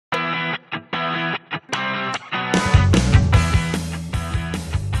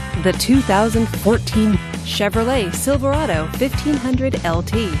the 2014 Chevrolet Silverado 1500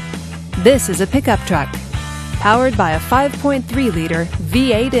 LT. This is a pickup truck powered by a 5.3-liter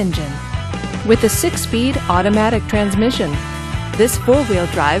V8 engine with a 6-speed automatic transmission. This four-wheel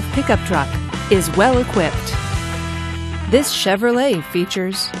drive pickup truck is well equipped. This Chevrolet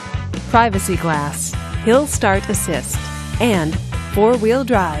features privacy glass, hill start assist, and four-wheel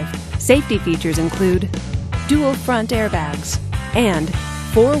drive. Safety features include dual front airbags and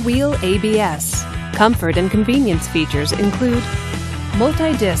four-wheel ABS. Comfort and convenience features include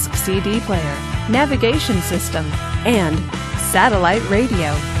multi-disc CD player, navigation system, and satellite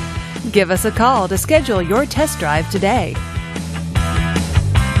radio. Give us a call to schedule your test drive today.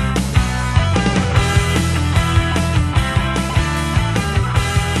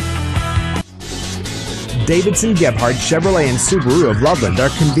 Davidson-Gebhardt Chevrolet and Subaru of Loveland are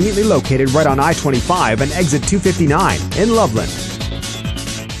conveniently located right on I-25 and exit 259 in Loveland.